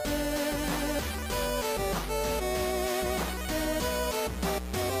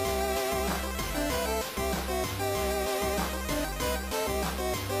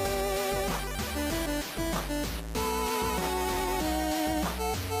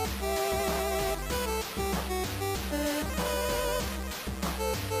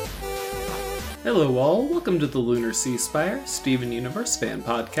Hello all, welcome to the Lunar Sea Spire Steven Universe fan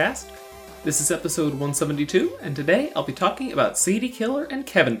podcast. This is episode 172, and today I'll be talking about Sadie Killer and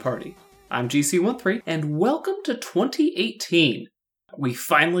Kevin Party. I'm GC13, and welcome to 2018. We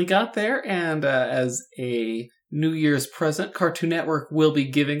finally got there, and as a New Year's present, Cartoon Network will be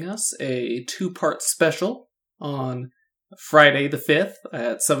giving us a two-part special on Friday the 5th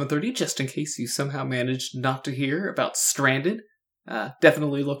at 7:30, just in case you somehow managed not to hear about Stranded.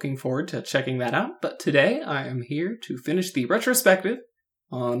 Definitely looking forward to checking that out, but today I am here to finish the retrospective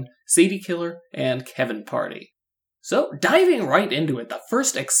on Sadie Killer and Kevin Party. So, diving right into it, the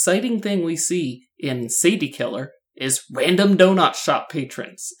first exciting thing we see in Sadie Killer is random donut shop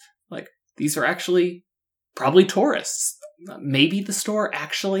patrons. These are actually probably tourists. Maybe the store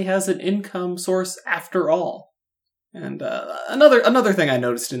actually has an income source after all. And another thing I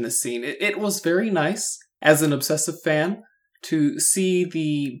noticed in this scene, it was very nice, as an obsessive fan, to see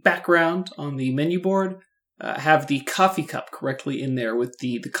the background on the menu board have the coffee cup correctly in there with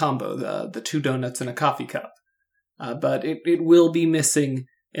the combo, the two donuts and a coffee cup. But it will be missing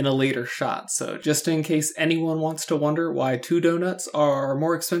in a later shot, so just in case anyone wants to wonder why 2 donuts are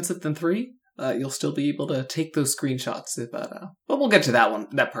more expensive than 3, you'll still be able to take those screenshots. But we'll get to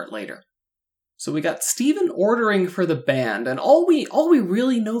that part later. So we got Steven ordering for the band, and all we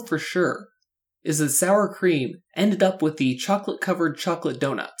really know for sure is that sour cream ended up with the chocolate-covered chocolate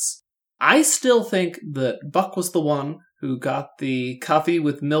donuts. I still think that Buck was the one who got the coffee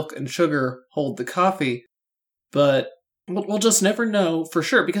with milk and sugar hold the coffee, but we'll just never know for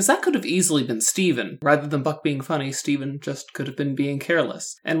sure, because that could have easily been Steven. Rather than Buck being funny, Steven just could have been being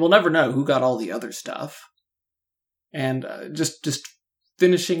careless. And we'll never know who got all the other stuff. And just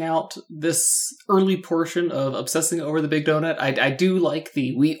finishing out this early portion of obsessing over the big donut, I do like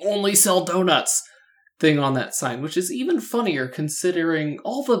the "we only sell donuts" thing on that sign, which is even funnier considering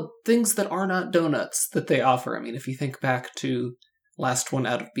all the things that are not donuts that they offer. I mean, if you think back to Last One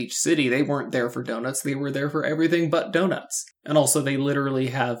Out of Beach City, they weren't there for donuts, they were there for everything but donuts. And also they literally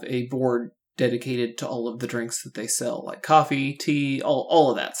have a board dedicated to all of the drinks that they sell, like coffee, tea,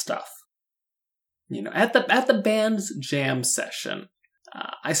 all of that stuff. You know, at the band's jam session,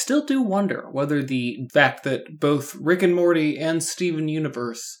 I still do wonder whether the fact that both Rick and Morty and Steven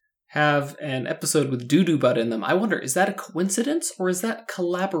Universe have an episode with Doo-Doo Butt in them, I wonder, is that a coincidence or is that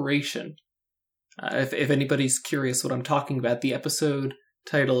collaboration? If anybody's curious what I'm talking about, the episode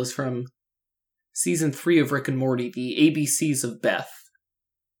title is from Season 3 of Rick and Morty, The ABCs of Beth.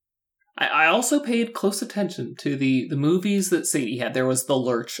 I also paid close attention to the movies that Sadie had. There was The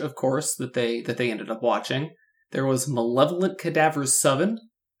Lurch, of course, that they ended up watching. There was Malevolent Cadavers 7,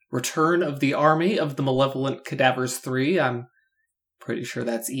 Return of the Army of the Malevolent Cadavers 3. I'm pretty sure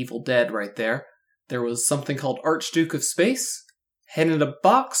that's Evil Dead right there. There was something called Archduke of Space, Hen in a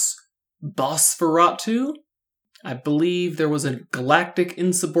Box, Bosferatu. I believe there was a Galactic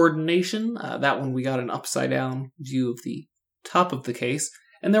Insubordination. That one we got an upside-down view of the top of the case.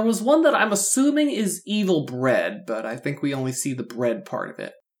 And there was one that I'm assuming is Evil Bread, but I think we only see the bread part of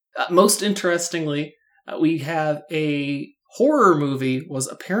it. Most interestingly, we have a horror movie was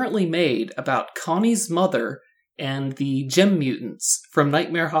apparently made about Connie's mother and the gem mutants from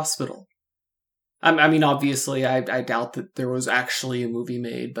Nightmare Hospital. I mean, obviously, I doubt that there was actually a movie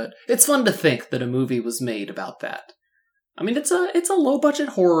made, but it's fun to think that a movie was made about that. I mean, it's a low-budget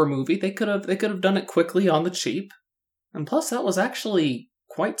horror movie. They could have done it quickly on the cheap, and plus, that was actually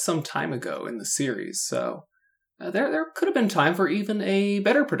quite some time ago in the series, so there could have been time for even a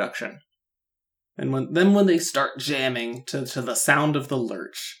better production. And when they start jamming to the sound of the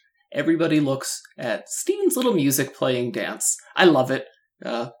Lurch, everybody looks at Steven's little music playing dance. I love it.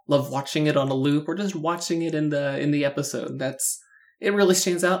 Love watching it on a loop or just watching it in the episode. It really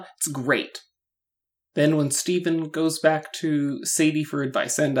stands out. It's great. Then when Steven goes back to Sadie for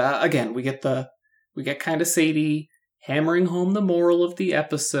advice, and again we get kind of Sadie hammering home the moral of the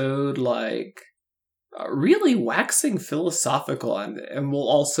episode, really waxing philosophical, and we'll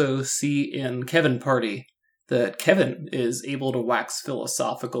also see in Kevin Party that Kevin is able to wax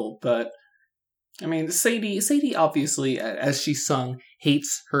philosophical, but I mean, Sadie obviously, as she sung,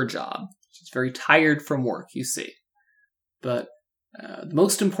 hates her job. She's very tired from work, you see. But the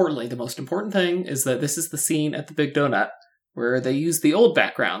most important thing is that this is the scene at the Big Donut where they use the old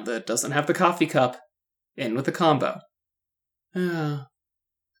background that doesn't have the coffee cup in with the combo.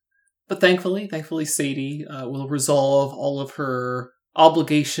 But thankfully, Sadie will resolve all of her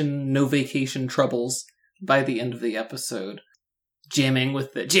obligation, no vacation troubles by the end of the episode. Jamming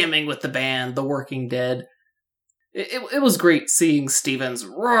with the band, The Working Dead. It was great seeing Steven's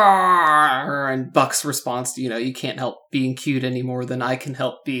roar and Buck's response to, you can't help being cute any more than I can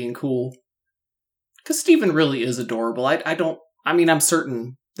help being cool. Because Steven really is adorable. I'm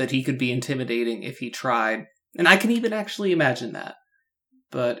certain that he could be intimidating if he tried. And I can even actually imagine that.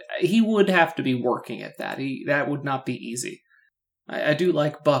 But he would have to be working at that. That would not be easy. I do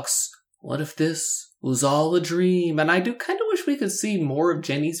like Buck's, "What if this was all a dream?" And I do kind of wish we could see more of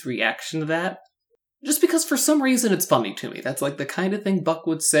Jenny's reaction to that. Just because for some reason it's funny to me. That's like the kind of thing Buck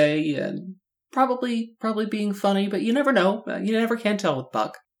would say, and probably being funny, but you never know. You never can tell with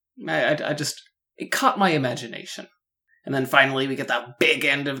Buck. It caught my imagination. And then finally we get that big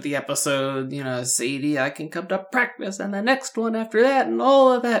end of the episode, Sadie, I can come to practice, and the next one after that, and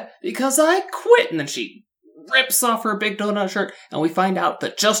all of that, because I quit. And then she rips off her big donut shirt, and we find out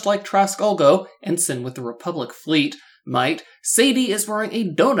that just like Trask Ulgo, ensign with the Republic fleet, might, Sadie is wearing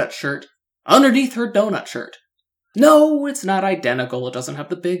a donut shirt underneath her donut shirt. No, it's not identical, it doesn't have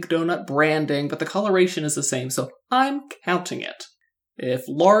the big donut branding, but the coloration is the same, so I'm counting it. If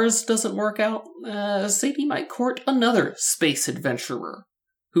Lars doesn't work out, Sadie might court another space adventurer,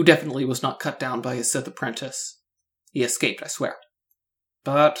 who definitely was not cut down by his Sith apprentice. He escaped, I swear.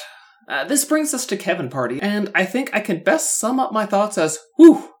 But this brings us to Kevin Party, and I think I can best sum up my thoughts as,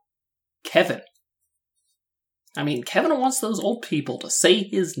 Kevin. I mean, Kevin wants those old people to say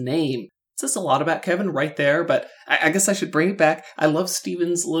his name. It says a lot about Kevin right there, but I guess I should bring it back. I love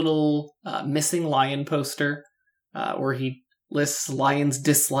Steven's little missing lion poster, where he lists Lion's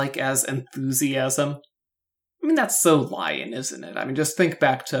dislike as enthusiasm. I mean, that's so Lion, isn't it? I mean, just think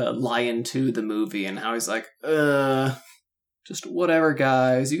back to Lion 2, the movie, and how he's like, just whatever,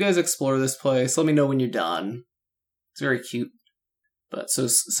 guys. You guys explore this place. Let me know when you're done. It's very cute. But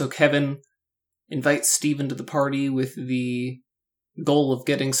so Kevin invites Steven to the party with the goal of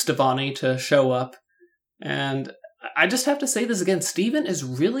getting Stevonnie to show up. And I just have to say this again, Steven is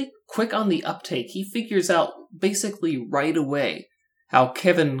really quick on the uptake. He figures out basically right away how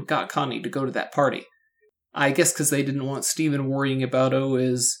Kevin got Connie to go to that party. I guess because they didn't want Steven worrying about,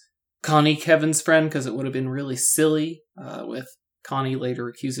 is Connie Kevin's friend, because it would have been really silly, with Connie later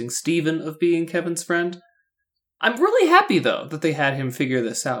accusing Steven of being Kevin's friend. I'm really happy, though, that they had him figure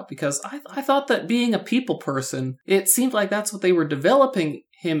this out, because I thought that being a people person, it seemed like that's what they were developing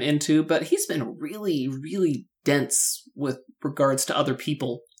him into, but he's been really, really dense with regards to other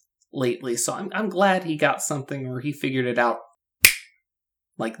people lately, so I'm glad he got something where he figured it out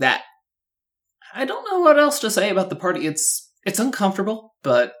like that. I don't know what else to say about the party. It's uncomfortable,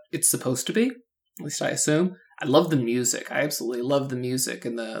 but it's supposed to be. At least I assume. I love the music. I absolutely love the music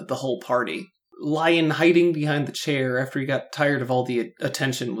and the whole party. Lion hiding behind the chair after he got tired of all the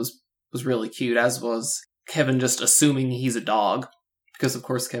attention was really cute, as was Kevin just assuming he's a dog, because of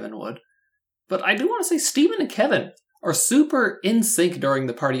course Kevin would. But I do want to say Steven and Kevin are super in sync during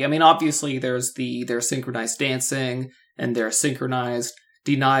the party. I mean, obviously there's their synchronized dancing and their synchronized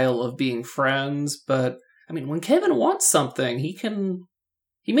denial of being friends, but I mean, when Kevin wants something, he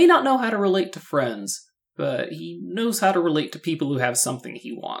may not know how to relate to friends, but he knows how to relate to people who have something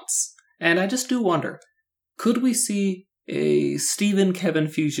he wants. And I just do wonder, could we see a Steven-Kevin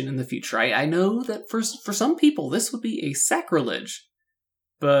fusion in the future? I know that for some people this would be a sacrilege,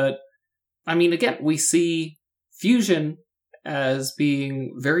 but I mean, again, we see fusion as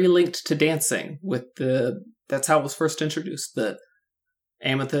being very linked to dancing. That's how it was first introduced, that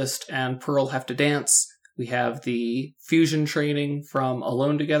Amethyst and Pearl have to dance. We have the fusion training from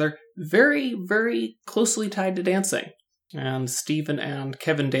Alone Together, very, very closely tied to dancing. And Steven and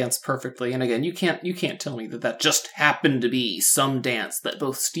Kevin dance perfectly. And again, you can't tell me that just happened to be some dance that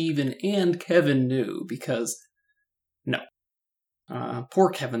both Steven and Kevin knew, because no. Poor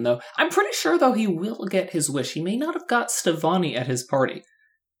Kevin, though. I'm pretty sure, though, he will get his wish. He may not have got Stevonnie at his party,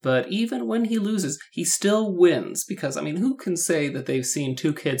 but even when he loses, he still wins, because, I mean, who can say that they've seen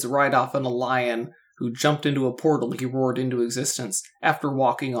two kids ride off on a lion who jumped into a portal he roared into existence after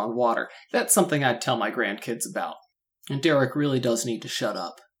walking on water? That's something I'd tell my grandkids about. And Derek really does need to shut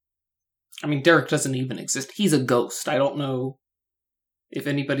up. I mean, Derek doesn't even exist. He's a ghost. I don't know if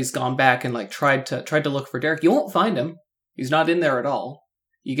anybody's gone back and tried to look for Derek. You won't find him. He's not in there at all.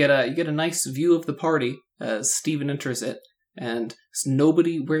 You get a nice view of the party as Steven enters it, and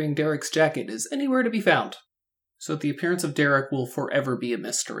nobody wearing Derek's jacket is anywhere to be found. So the appearance of Derek will forever be a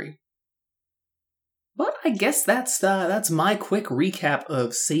mystery. But I guess that's my quick recap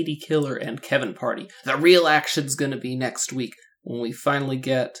of Sadie Killer and Kevin Party. The real action's gonna be next week, when we finally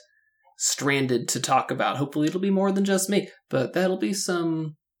get Stranded to talk about. Hopefully it'll be more than just me, but that'll be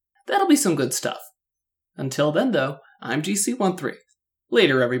some good stuff. Until then, though, I'm GC13.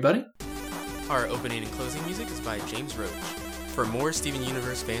 Later, everybody. Our opening and closing music is by James Roach. For more Steven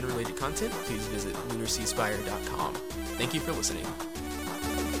Universe fan-related content, please visit LunarSeaSpire.com. Thank you for listening.